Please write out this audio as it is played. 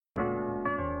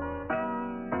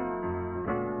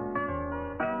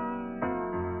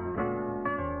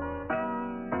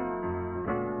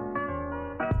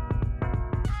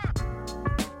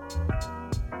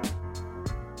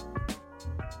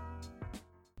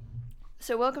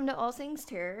So welcome to All Things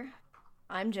Terror.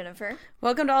 I'm Jennifer.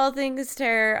 Welcome to All Things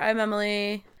Terror. I'm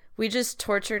Emily. We just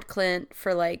tortured Clint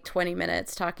for like 20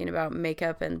 minutes talking about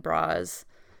makeup and bras.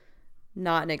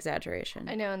 Not an exaggeration.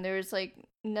 I know, and there was like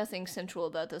nothing sensual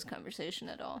about this conversation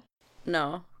at all.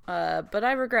 No, but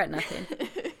I regret nothing.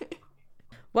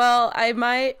 Well, I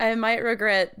might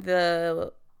regret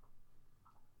the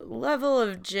level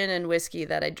of gin and whiskey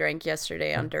that I drank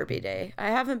yesterday on Derby Day.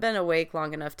 I haven't been awake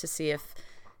long enough to see if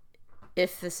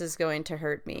this is going to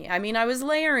hurt me. I mean, I was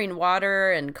layering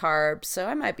water and carbs, so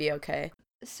I might be okay.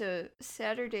 So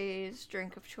Saturday's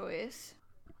drink of choice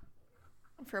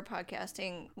for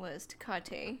podcasting was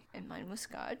Tecate, and mine was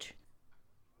Scotch.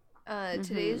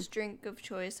 Today's drink of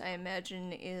choice, I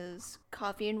imagine, is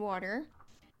coffee and water.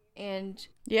 And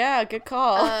yeah, good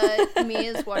call. Me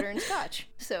is water and Scotch.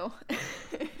 So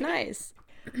nice.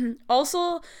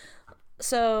 Also,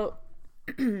 so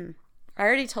I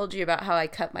already told you about how I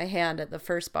cut my hand at the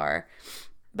first bar,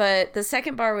 but the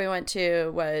second bar we went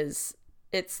to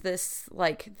it's this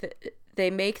like they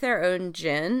make their own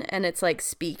gin, and it's like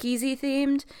speakeasy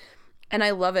themed, and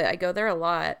I love it. I go there a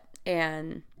lot,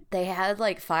 and they had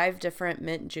like 5 different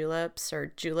mint juleps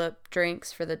or julep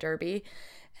drinks for the Derby.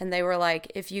 And they were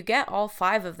like, if you get all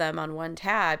 5 of them on one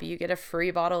tab, you get a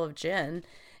free bottle of gin.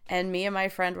 And me and my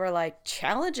friend were like,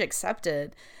 challenge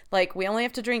accepted. Like, we only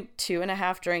have to drink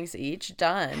 2.5 drinks each,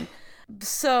 done.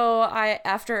 So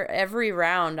after every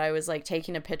round, I was like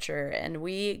taking a picture, and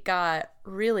we got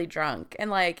really drunk, and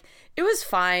like, it was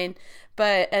fine.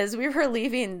 But as we were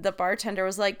leaving, the bartender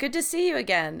was like, good to see you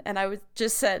again. And I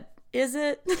just said, is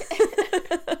it?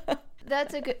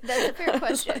 That's a fair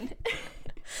question.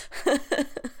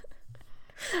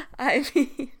 I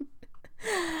mean,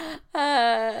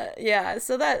 yeah,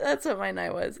 so that's what my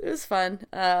night was. It was fun,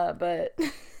 but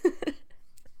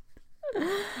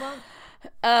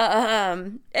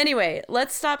anyway,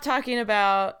 let's stop talking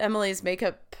about Emily's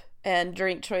makeup and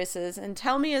drink choices and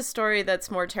tell me a story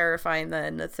that's more terrifying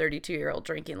than a 32-year-old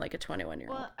drinking like a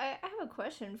 21-year-old. Well, I have a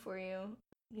question for you.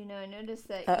 You know, I noticed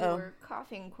that you were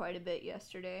coughing quite a bit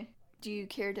yesterday. Do you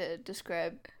care to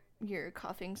describe your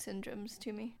coughing syndromes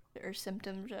to me? Or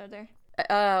symptoms, rather?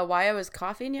 Why I was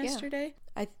coughing yesterday?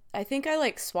 Yeah. I think I,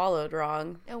 like, swallowed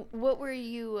wrong. What were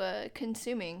you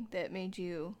consuming that made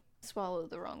you swallow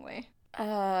the wrong way?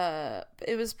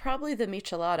 It was probably the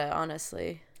michelada,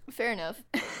 honestly. Fair enough.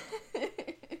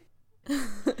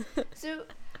 So,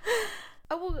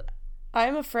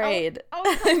 I'm afraid.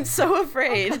 I'm so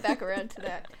afraid. I'll come back around to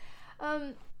that.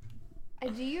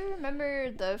 Do you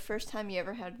remember the first time you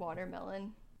ever had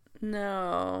watermelon?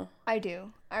 No. I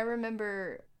do. I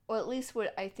remember, well, at least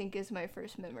what I think is my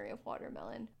first memory of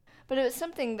watermelon. But it was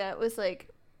something that was,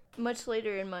 like, much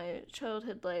later in my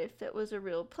childhood life that was a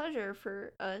real pleasure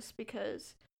for us,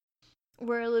 because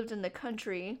where I lived in the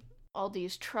country, all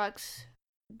these trucks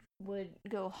would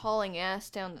go hauling ass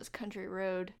down this country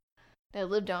road that I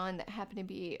lived on that happened to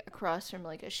be across from,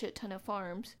 like, a shit ton of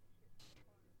farms.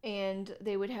 And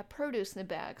they would have produce in the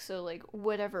back, so, like,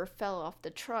 whatever fell off the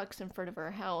trucks in front of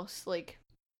our house, like,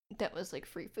 that was, like,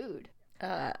 free food.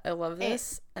 I love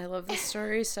this. I love this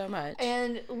story so much.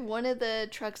 And one of the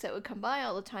trucks that would come by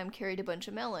all the time carried a bunch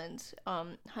of melons,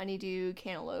 honeydew,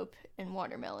 cantaloupe, and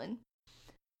watermelon.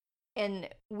 And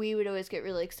we would always get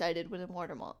really excited when a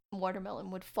watermelon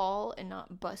would fall and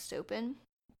not bust open,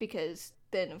 because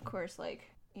then, of course, like,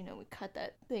 you know, we cut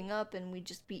that thing up and we'd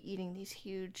just be eating these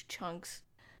huge chunks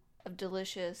of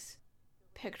delicious,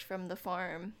 picked from the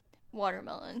farm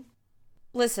watermelon.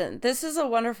 Listen, this is a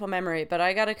wonderful memory, but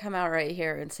I gotta come out right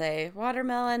here and say,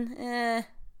 watermelon,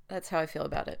 that's how I feel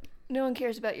about it. No one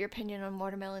cares about your opinion on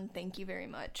watermelon, thank you very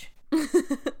much. I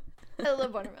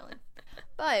love watermelon.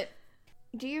 But,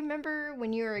 do you remember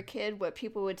when you were a kid what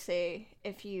people would say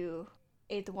if you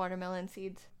ate the watermelon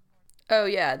seeds? Oh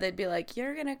yeah, they'd be like,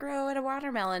 you're gonna grow a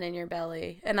watermelon in your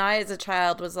belly. And I, as a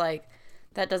child, was like,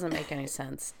 that doesn't make any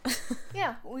sense.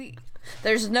 Yeah,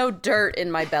 There's no dirt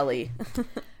in my belly.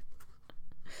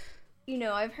 You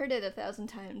know, I've heard it 1,000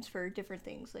 times for different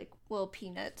things, like, well,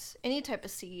 peanuts, any type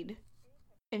of seed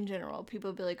in general.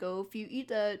 People be like, oh, if you eat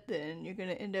that, then you're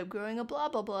gonna end up growing a blah,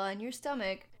 blah, blah in your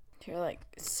stomach. You're like,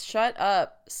 shut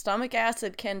up. Stomach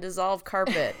acid can dissolve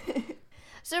carpet.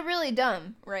 So really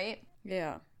dumb, right?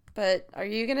 Yeah. But are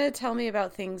you gonna tell me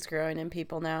about things growing in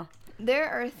people now? There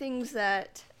are things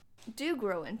that do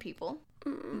grow in people,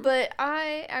 but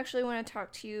I actually want to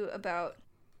talk to you about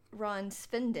Ron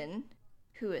Svendon,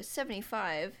 who is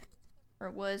 75, or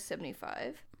was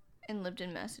 75, and lived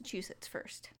in Massachusetts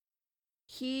first.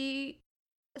 He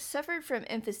suffered from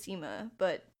emphysema,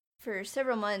 but for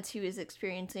several months he was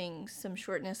experiencing some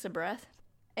shortness of breath,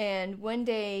 And one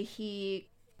day he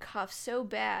coughed so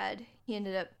bad, he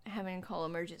ended up having to call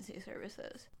emergency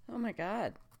services. Oh my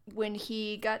God. When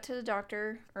he got to the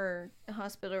doctor or the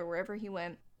hospital or wherever he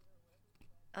went,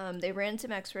 they ran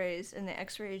some x-rays, and the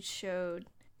x-rays showed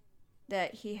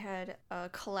that he had a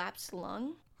collapsed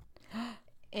lung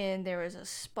and there was a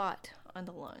spot on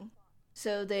the lung.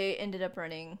 So they ended up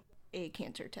running a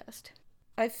cancer test.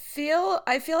 I feel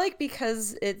like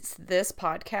because it's this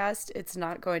podcast, it's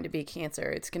not going to be cancer.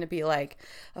 It's going to be like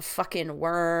a fucking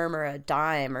worm or a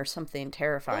dime or something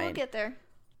terrifying. We'll get there.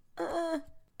 I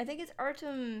think it's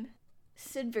Artem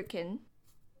Sidverkin,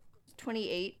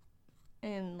 28,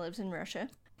 and lives in Russia.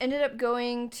 Ended up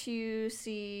going to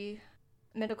see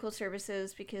medical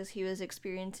services because he was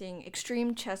experiencing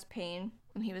extreme chest pain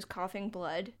and he was coughing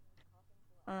blood.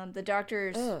 The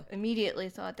doctors immediately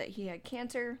thought that he had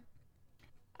cancer.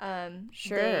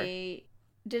 Sure. They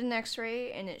did an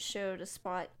x-ray and it showed a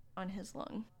spot on his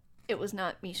lung. It was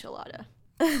not Michelada.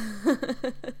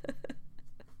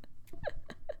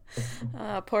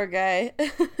 Poor guy.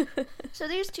 So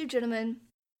these two gentlemen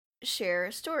share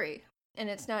a story, and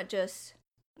it's not just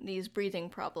these breathing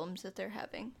problems that they're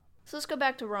having. So let's go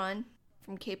back to Ron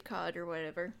from Cape Cod or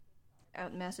whatever,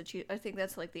 out in Massachusetts. I think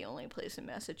that's like the only place in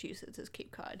Massachusetts is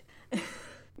Cape Cod.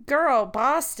 Girl,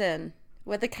 Boston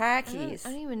with the khakis.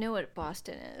 I don't even know what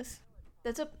Boston is.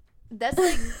 That's like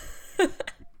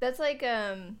that's like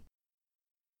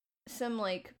some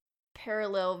like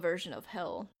parallel version of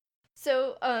hell.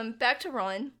 So back to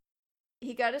Ron.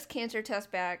 He got his cancer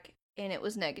test back and it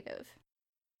was negative.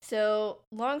 So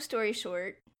long story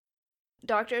short,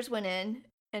 doctors went in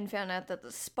and found out that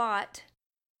the spot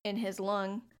in his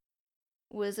lung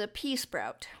was a pea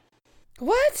sprout.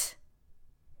 What?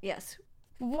 Yes.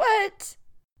 What?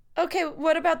 Okay,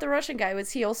 what about the Russian guy?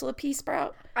 Was he also a pea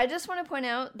sprout? I just want to point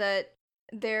out that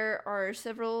there are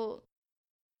several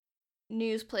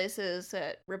news places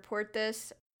that report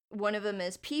this. One of them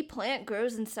is Pea Plant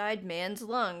Grows Inside Man's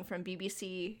Lung from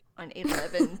BBC on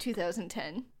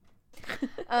 8/11/2010.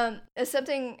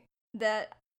 Something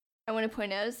that I want to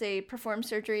point out is they performed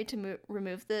surgery to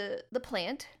remove the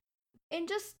plant. And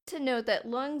just to note that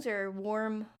lungs are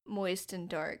warm, moist, and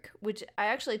dark, which I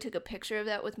actually took a picture of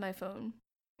that with my phone.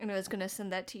 And I was going to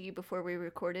send that to you before we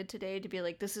recorded today to be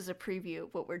like, this is a preview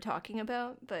of what we're talking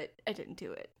about, but I didn't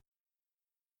do it.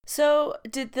 So,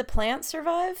 did the plant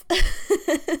survive?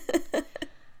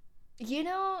 You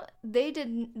know, they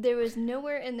didn't. There was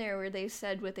nowhere in there where they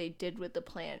said what they did with the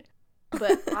plant.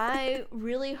 But I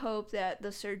really hope that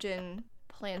the surgeon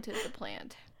planted the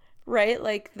plant. Right?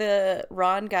 Like the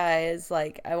Ron guy is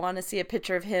like, I want to see a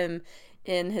picture of him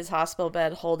in his hospital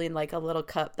bed holding like a little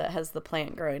cup that has the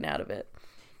plant growing out of it.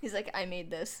 He's like, I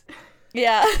made this.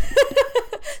 Yeah.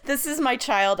 This is my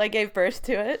child. I gave birth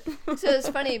to it. So it's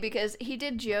funny because he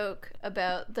did joke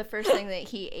about the first thing that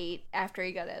he ate after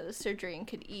he got out of the surgery and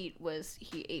could eat was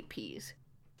he ate peas.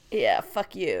 Yeah,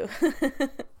 fuck you.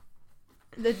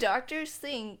 The doctors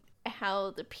think how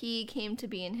the pea came to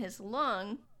be in his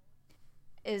lung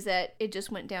is that it just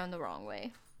went down the wrong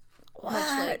way. What?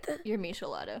 Much like your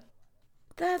Michelada.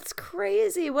 That's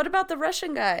crazy. What about the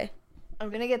Russian guy?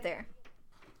 I'm gonna get there.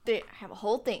 They have a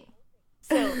whole thing.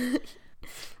 So,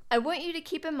 I want you to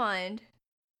keep in mind,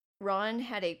 Ron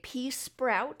had a pea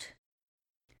sprout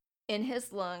in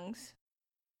his lungs.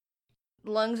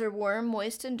 Lungs are warm,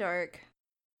 moist, and dark.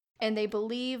 And they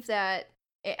believe that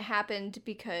it happened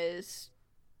because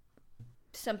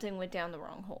something went down the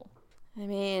wrong hole. I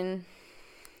mean,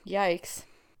 yikes.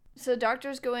 So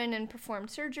doctors go in and perform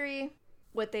surgery.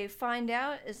 What they find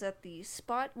out is that the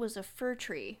spot was a fir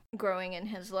tree growing in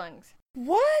his lungs.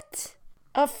 What?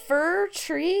 A fir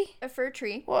tree? A fir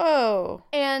tree. Whoa.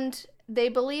 And they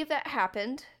believe that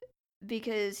happened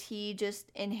because he just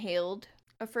inhaled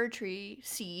a fir tree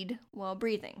seed while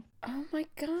breathing. Oh my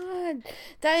god.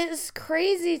 That is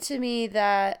crazy to me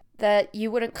that you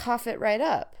wouldn't cough it right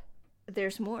up.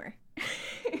 There's more.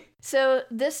 So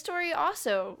this story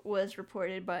also was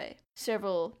reported by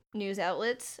several news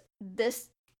outlets.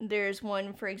 There's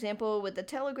one, for example, with the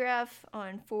Telegraph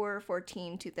on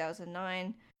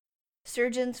 4/14/2009.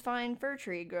 Surgeons find fir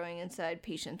tree growing inside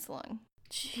patient's lung.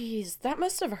 Jeez, that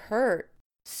must have hurt.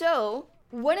 So,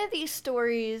 one of these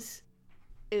stories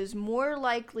is more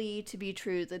likely to be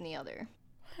true than the other.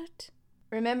 What?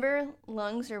 Remember,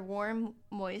 lungs are warm,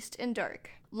 moist, and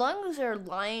dark. Lungs are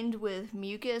lined with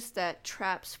mucus that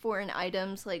traps foreign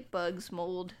items like bugs,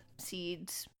 mold,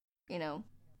 seeds,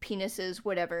 penises,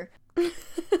 whatever.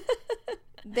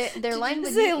 They're lined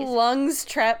with mucus. mucus. Lungs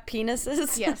trap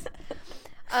penises? Yes.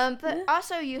 But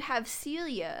also you have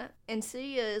cilia, and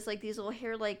cilia is like these little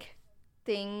hair-like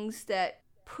things that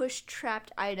push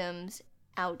trapped items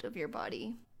out of your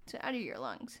body, so out of your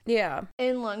lungs. Yeah.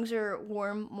 And lungs are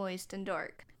warm, moist, and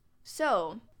dark.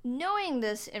 So, knowing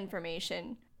this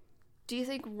information, do you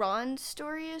think Ron's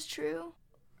story is true?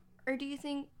 Or do you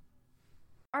think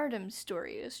Artem's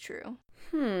story is true?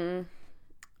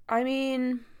 I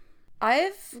mean,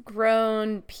 I've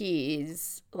grown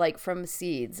peas, like, from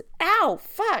seeds. Ow!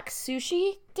 Fuck,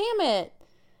 Sushi! Damn it!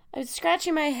 I was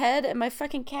scratching my head and my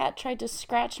fucking cat tried to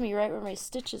scratch me right where my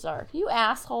stitches are. You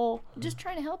asshole. Just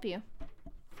trying to help you.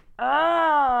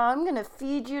 Ah, I'm gonna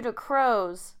feed you to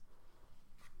crows.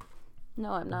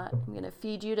 No, I'm not. I'm gonna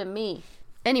feed you to me.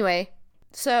 Anyway,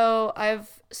 so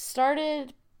I've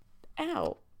started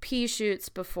pea shoots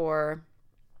before,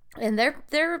 and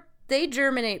they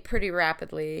germinate pretty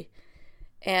rapidly,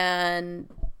 and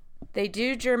they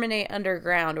do germinate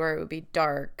underground where it would be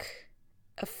dark.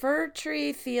 A fir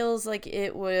tree feels like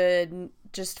it would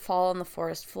just fall on the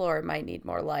forest floor. It might need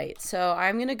more light. So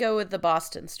I'm gonna go with the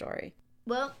Boston story.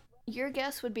 Well, your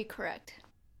guess would be correct.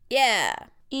 Yeah.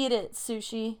 Eat it,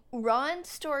 Sushi. Ron's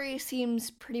story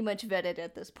seems pretty much vetted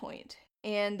at this point,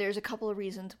 and there's a couple of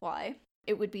reasons why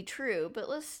it would be true, but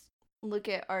let's look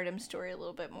at Artem's story a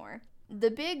little bit more.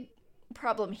 The big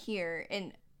problem here,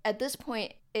 and at this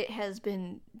point it has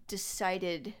been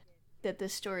decided that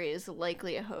this story is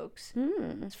likely a hoax.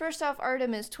 First off,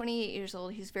 Artem is 28 years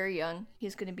old. He's very young.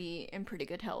 He's going to be in pretty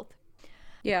good health.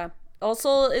 Yeah.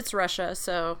 Also, it's Russia,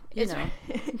 so you know.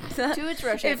 It's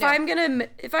Russia. If I'm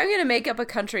gonna make up a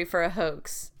country for a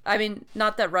hoax, I mean,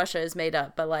 not that Russia is made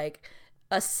up, but like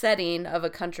a setting of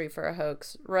a country for a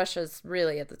hoax, Russia's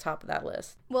really at the top of that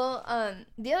list. Well,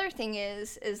 the other thing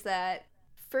is that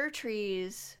fir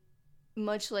trees,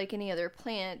 much like any other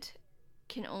plant,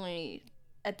 can only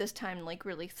at this time like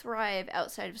really thrive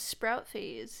outside of sprout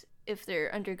phase if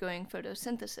they're undergoing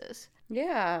photosynthesis.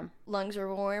 Yeah. Lungs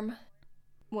are warm,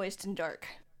 moist, and dark.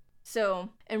 So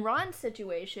in Ron's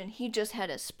situation, he just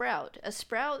had a sprout. A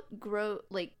sprout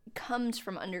comes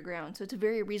from underground, so it's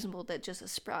very reasonable that just a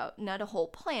sprout, not a whole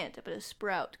plant, but a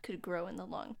sprout could grow in the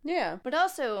lung. Yeah. But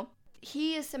also,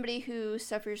 he is somebody who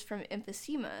suffers from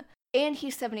emphysema, and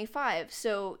he's 75,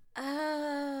 so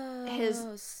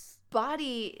his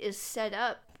body is set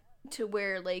up to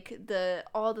where like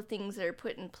all the things that are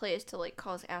put in place to like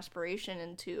cause aspiration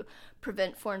and to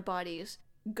prevent foreign bodies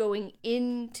going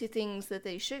into things that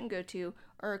they shouldn't go to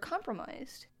are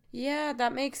compromised. Yeah,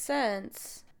 that makes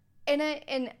sense. And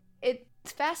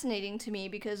it's fascinating to me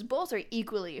because both are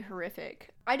equally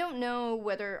horrific. I don't know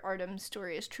whether Artem's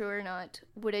story is true or not.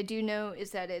 What I do know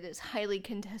is that it is highly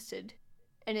contested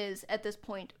and is at this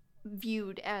point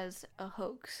viewed as a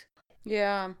hoax.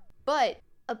 Yeah. But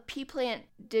a pea plant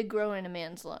did grow in a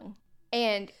man's lung,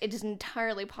 and it is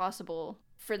entirely possible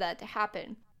for that to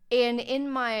happen. And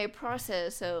in my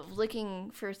process of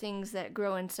looking for things that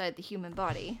grow inside the human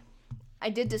body, I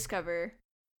did discover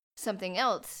something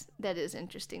else that is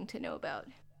interesting to know about.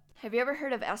 Have you ever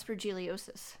heard of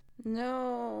aspergillosis?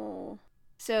 No.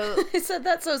 So I said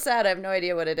that's so sad. I have no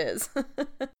idea what it is.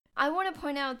 I want to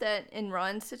point out that in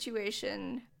Ron's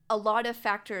situation, a lot of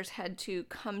factors had to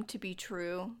come to be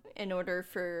true in order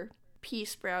for pea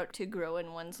sprout to grow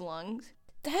in one's lungs.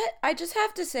 That, I just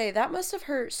have to say, that must have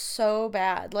hurt so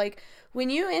bad. Like,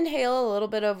 when you inhale a little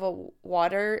bit of a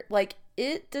water, like,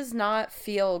 it does not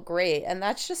feel great. And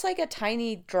that's just like a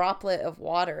tiny droplet of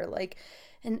water. Like,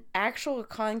 an actual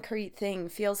concrete thing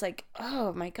feels like,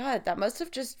 oh my God, that must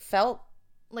have just felt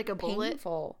like a bullet.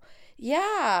 Painful.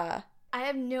 Yeah. I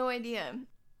have no idea.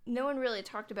 No one really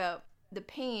talked about the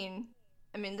pain.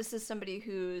 I mean, this is somebody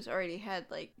who's already had,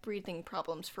 like, breathing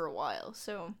problems for a while,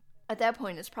 so at that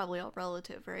point, it's probably all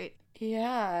relative, right?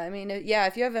 Yeah, I mean, yeah,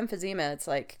 if you have emphysema, it's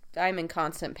like, I'm in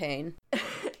constant pain.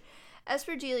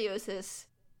 Aspergillosis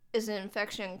is an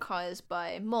infection caused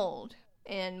by mold,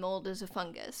 and mold is a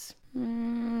fungus.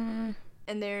 Mm.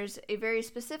 And there's a very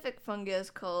specific fungus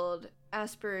called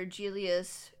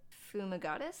Aspergillus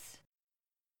fumigatus.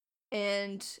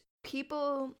 And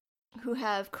people who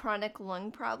have chronic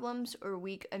lung problems or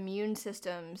weak immune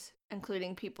systems,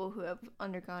 including people who have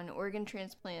undergone organ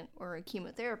transplant or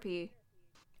chemotherapy,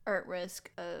 are at risk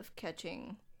of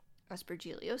catching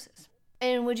aspergillosis.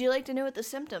 And would you like to know what the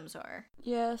symptoms are?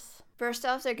 Yes. First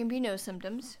off, there can be no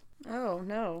symptoms. Oh,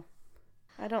 no.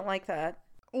 I don't like that.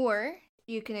 Or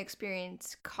you can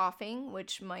experience coughing,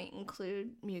 which might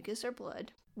include mucus or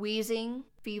blood, wheezing,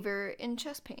 fever, and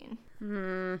chest pain.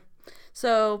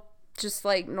 So, just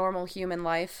like normal human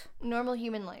life. Normal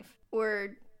human life.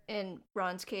 Or, in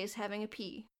Ron's case, having a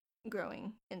pea.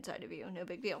 growing inside of you. No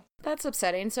big deal. That's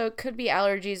upsetting. So it could be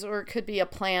allergies, or it could be a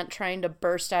plant trying to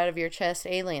burst out of your chest,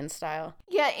 alien style.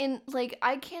 Yeah, and like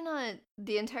I cannot.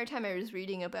 The entire time I was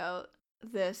reading about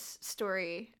this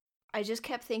story, I just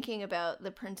kept thinking about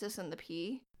The Princess and the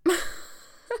Pea.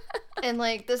 And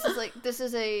like this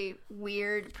is a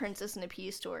weird Princess and the Pea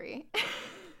story.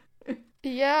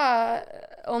 Yeah,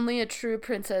 only a true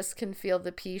princess can feel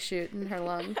the pea shoot in her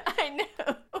lung. I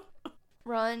know.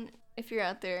 Ron, if you're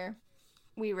out there,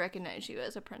 we recognize you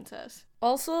as a princess.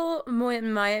 Also,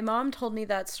 when my mom told me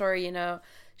that story,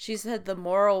 she said the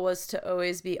moral was to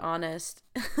always be honest.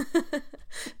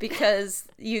 Because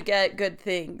you get good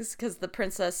things, because the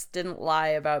princess didn't lie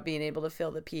about being able to feel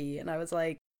the pea. And I was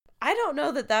like, I don't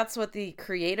know that that's what the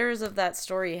creators of that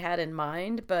story had in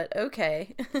mind, but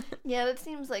okay. Yeah, that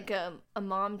seems like a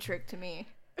mom trick to me.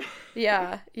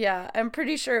 Yeah. I'm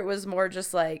pretty sure it was more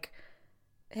just like,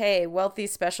 hey, wealthy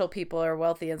special people are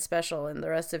wealthy and special, and the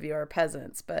rest of you are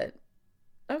peasants. But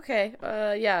okay,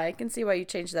 yeah, I can see why you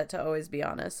changed that to always be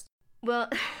honest. Well,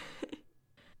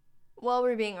 while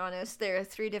we're being honest, there are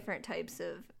 3 different types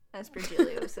of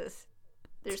aspergillosis.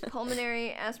 There's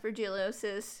pulmonary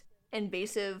aspergillosis,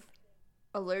 invasive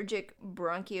allergic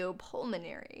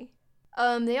bronchopulmonary.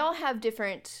 They all have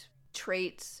different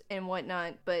traits and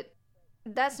whatnot, but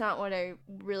that's not what I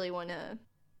really want to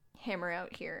hammer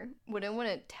out here. What I want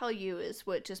to tell you is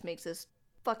what just makes this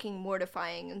fucking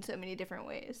mortifying in so many different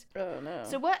ways. Oh no.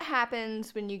 So what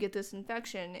happens when you get this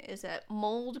infection is that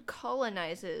mold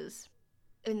colonizes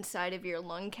inside of your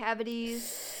lung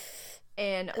cavities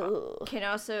and can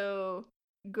also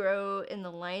grow in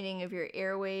the lining of your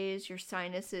airways, your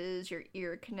sinuses, your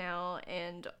ear canal,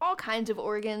 and all kinds of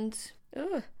organs.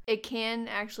 Ugh. It can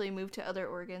actually move to other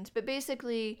organs, but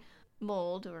basically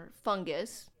mold or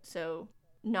fungus, so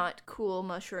not cool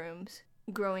mushrooms,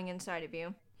 growing inside of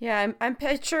you. Yeah, I'm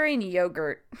picturing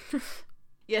yogurt.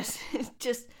 Yes,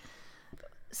 just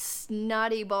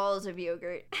snotty balls of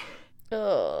yogurt.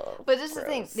 Oh, But this is the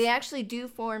gross. thing, they actually do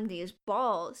form these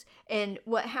balls, and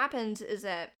what happens is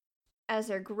that as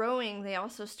they're growing, they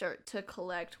also start to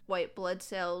collect white blood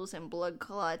cells and blood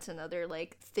clots and other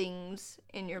like things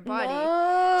in your body.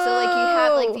 No. So like you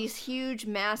have like these huge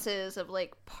masses of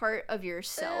like part of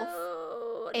yourself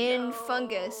and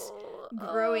fungus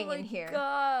growing in here. Oh my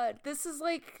god, this is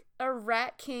like a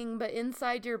rat king but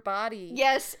inside your body.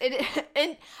 Yes,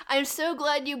 and I'm so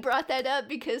glad you brought that up,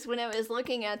 because when I was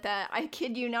looking at that, I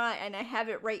kid you not, and I have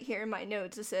it right here in my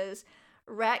notes, it says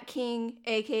Rat King,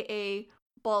 aka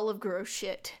ball of gross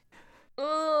shit.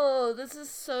 Oh, this is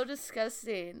so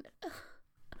disgusting.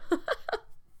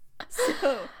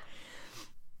 So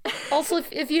Also,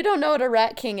 if you don't know what a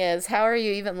rat king is, how are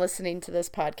you even listening to this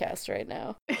podcast right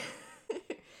now?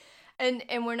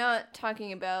 and we're not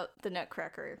talking about the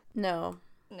Nutcracker. No.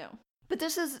 But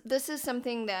this is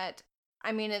something that,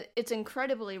 I mean, it's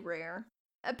incredibly rare.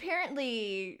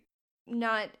 Apparently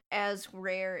not as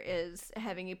rare as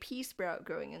having a pea sprout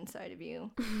growing inside of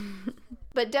you.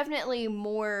 But definitely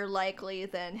more likely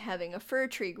than having a fir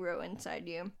tree grow inside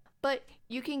you. But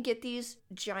you can get these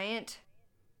giant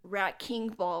rat king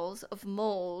balls of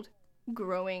mold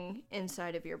growing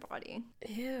inside of your body.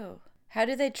 Ew. How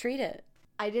do they treat it?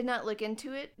 I did not look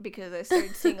into it because I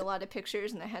started seeing a lot of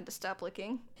pictures and I had to stop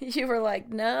looking. You were like,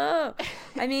 no.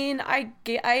 I mean,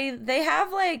 they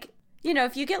have like,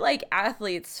 if you get like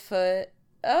athlete's foot.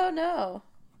 Oh no.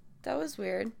 That was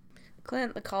weird.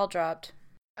 Clint, the call dropped.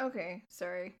 Okay,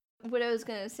 sorry. What I was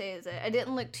gonna say is that I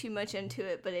didn't look too much into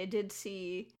it, but I did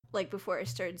see, like before I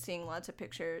started seeing lots of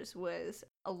pictures, was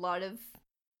a lot of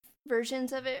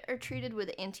versions of it are treated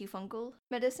with antifungal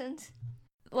medicines.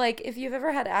 Like, if you've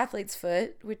ever had athlete's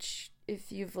foot, which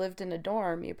if you've lived in a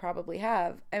dorm, you probably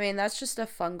have. I mean, that's just a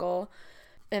fungal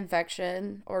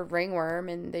infection or ringworm,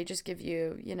 and they just give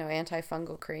you,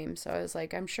 antifungal cream. So I was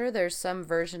like, I'm sure there's some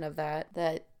version of that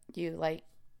you, like,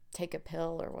 take a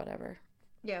pill or whatever.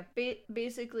 Yeah,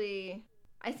 basically,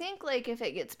 I think, like, if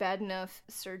it gets bad enough,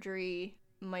 surgery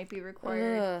might be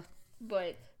required. Ugh.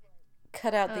 But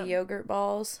cut out the yogurt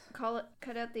balls.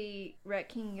 Cut out the Rat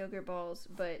King yogurt balls,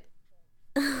 but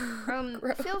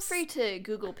feel free to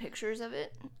Google pictures of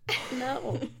it.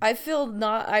 No. I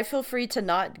feel free to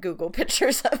not Google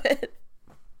pictures of it.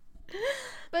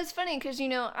 But it's funny because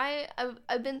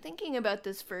I've been thinking about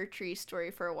this fir tree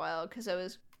story for a while because I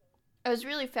was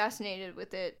really fascinated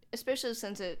with it, especially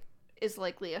since it is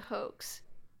likely a hoax.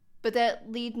 But that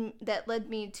led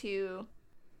me to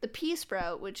the pea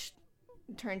sprout, which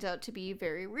turns out to be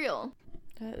very real.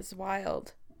 That is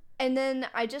wild. And then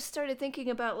I just started thinking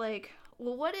about, like,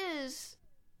 well, what is,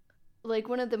 like,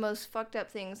 one of the most fucked up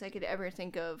things I could ever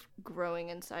think of growing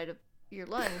inside of your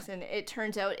lungs. And it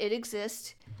turns out it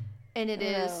exists, and it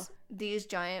is these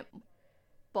giant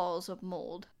balls of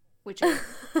mold, which are,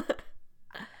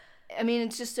 I mean,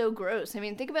 it's just so gross. I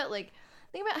mean, think about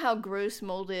how gross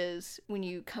mold is when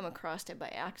you come across it by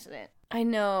accident. I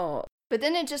know. But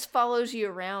then it just follows you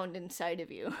around inside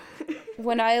of you.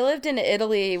 When I lived in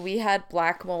Italy, we had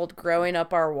black mold growing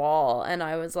up our wall, and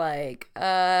I was like,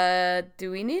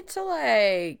 do we need to,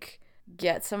 like,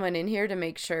 get someone in here to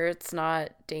make sure it's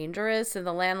not dangerous? And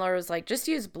the landlord was like, just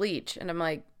use bleach. And I'm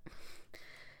like,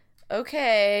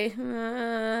 okay,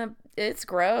 it's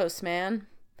gross, man.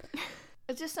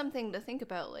 It's just something to think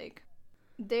about. Like,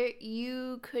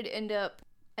 you could end up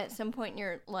at some point in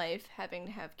your life having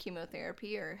to have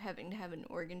chemotherapy or having to have an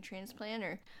organ transplant,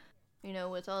 or, you know,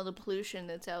 with all the pollution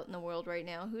that's out in the world right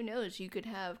now, who knows, you could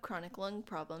have chronic lung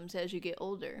problems as you get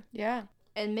older. Yeah.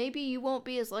 And maybe you won't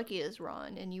be as lucky as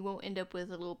Ron, and you won't end up with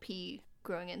a little pea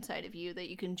growing inside of you that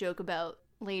you can joke about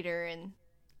later and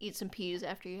eat some peas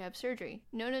after you have surgery.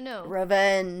 No.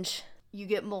 Revenge. You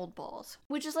get mold balls,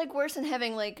 which is, like, worse than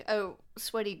having, like, a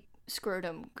sweaty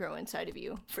scrotum grow inside of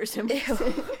you for some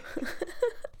reason.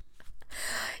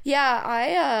 Yeah,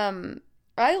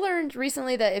 I learned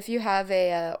recently that if you have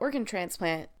a organ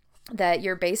transplant, that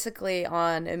you're basically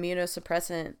on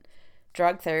immunosuppressant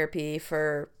drug therapy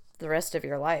for the rest of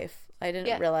your life. I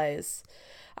didn't realize.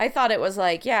 I thought it was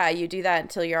like, yeah, you do that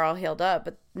until you're all healed up,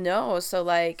 but no. So,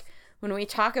 like, when we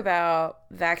talk about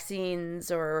vaccines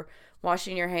or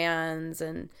washing your hands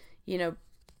and, you know,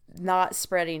 not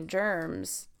spreading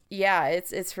germs, yeah,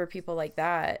 it's for people like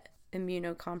that,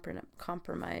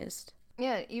 immunocompromised.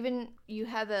 Yeah, even you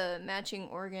have a matching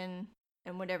organ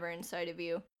and whatever inside of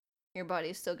you, your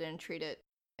body's still going to treat it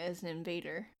as an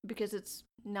invader because it's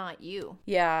not you.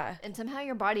 Yeah. And somehow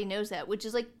your body knows that, which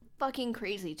is, like, fucking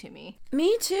crazy to me.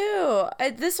 Me too.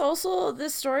 This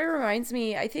story reminds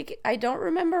me, I don't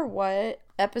remember what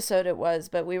episode it was,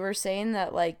 but we were saying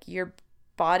that, like, your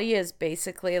body is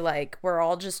basically, like, we're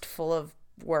all just full of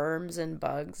worms and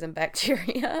bugs and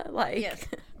bacteria. Like, yes.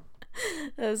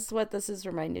 That's what this is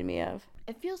reminding me of.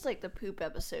 It feels like the poop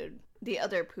episode, the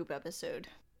other poop episode.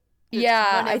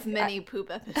 Yeah. One of many poop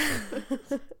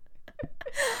episodes.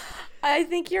 I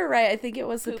think you're right. I think it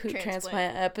was the poop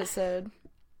transplant episode.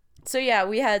 So yeah,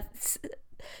 we had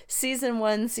season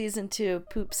 1, season 2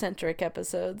 poop-centric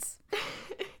episodes.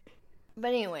 But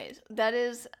anyways, that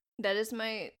is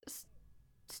my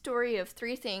story of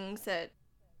 3 things that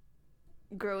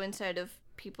grow inside of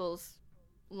people's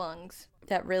lungs.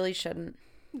 That really shouldn't.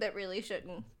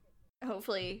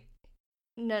 Hopefully,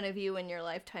 none of you in your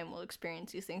lifetime will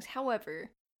experience these things.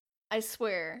 However, I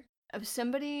swear, if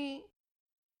somebody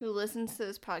who listens to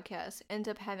this podcast ends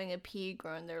up having a pea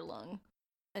grow in their lung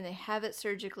and they have it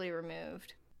surgically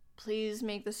removed, please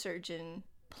make the surgeon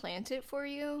plant it for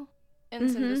you and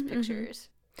send us pictures.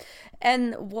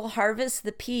 And we'll harvest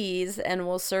the peas and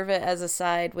we'll serve it as a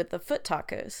side with the foot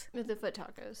tacos.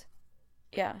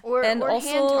 Yeah. Or hand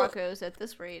tacos at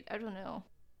this rate. I don't know.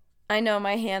 I know,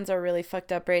 my hands are really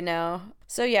fucked up right now.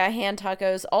 So yeah, hand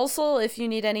tacos. Also, if you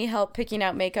need any help picking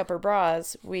out makeup or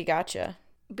bras, we gotcha.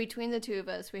 Between the two of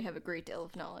us, we have a great deal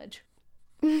of knowledge.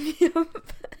 Yep.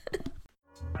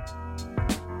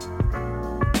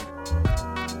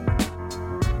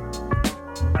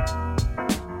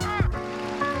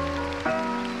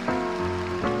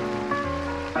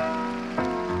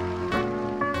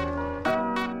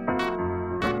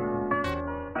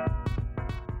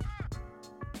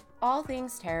 All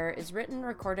Things Terror is written,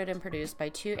 recorded, and produced by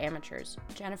 2 amateurs,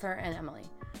 Jennifer and Emily.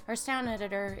 Our sound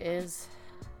editor is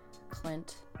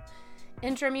Clint.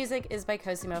 Intro music is by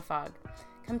Cosimo Fogg.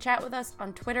 Come chat with us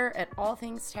on Twitter at All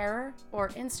Things Terror or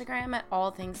Instagram at All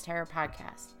Things Terror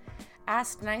Podcast.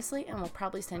 Ask nicely and we'll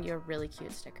probably send you a really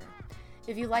cute sticker.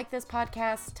 If you like this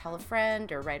podcast, tell a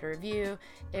friend or write a review.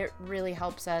 It really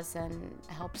helps us and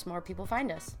helps more people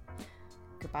find us.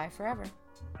 Goodbye forever.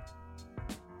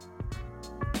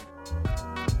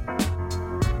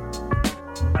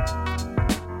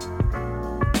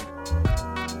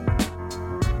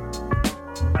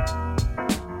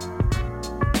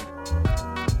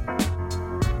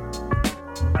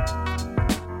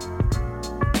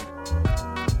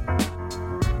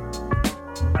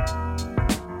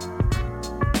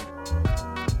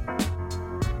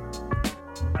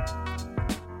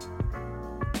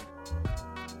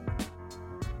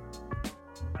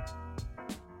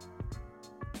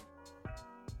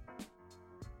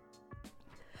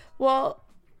 Well,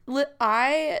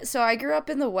 I grew up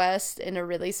in the West in a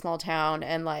really small town,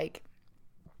 and, like,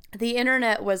 the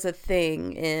internet was a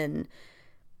thing in,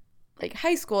 like,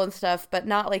 high school and stuff, but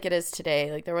not like it is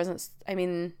today. Like, there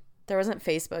there wasn't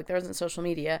Facebook, there wasn't social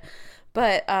media,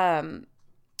 but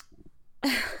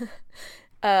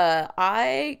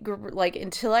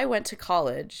until I went to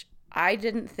college, I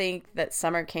didn't think that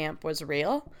summer camp was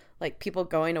real. Like, people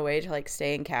going away to, like,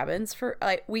 stay in cabins for,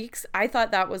 like, weeks. I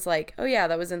thought that was, like, oh, yeah,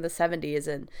 that was in the 70s,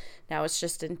 and now it's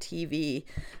just in TV,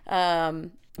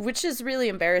 which is really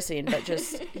embarrassing, but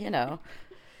just, you know.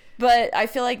 But I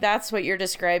feel like that's what you're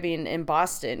describing in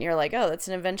Boston. You're like, oh, that's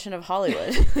an invention of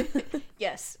Hollywood.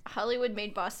 Yes, Hollywood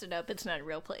made Boston up. It's not a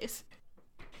real place.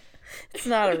 It's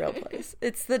not a real place.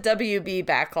 It's the WB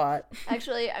backlot.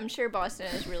 Actually, I'm sure Boston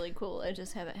is really cool. I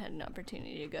just haven't had an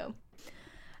opportunity to go.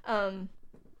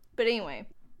 But anyway.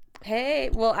 Hey,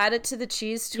 we'll add it to the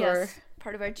cheese tour. Yes,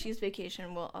 part of our cheese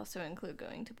vacation will also include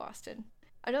going to Boston.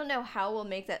 I don't know how we'll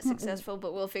make that successful,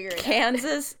 but we'll figure it out.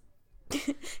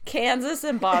 Kansas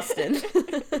and Boston.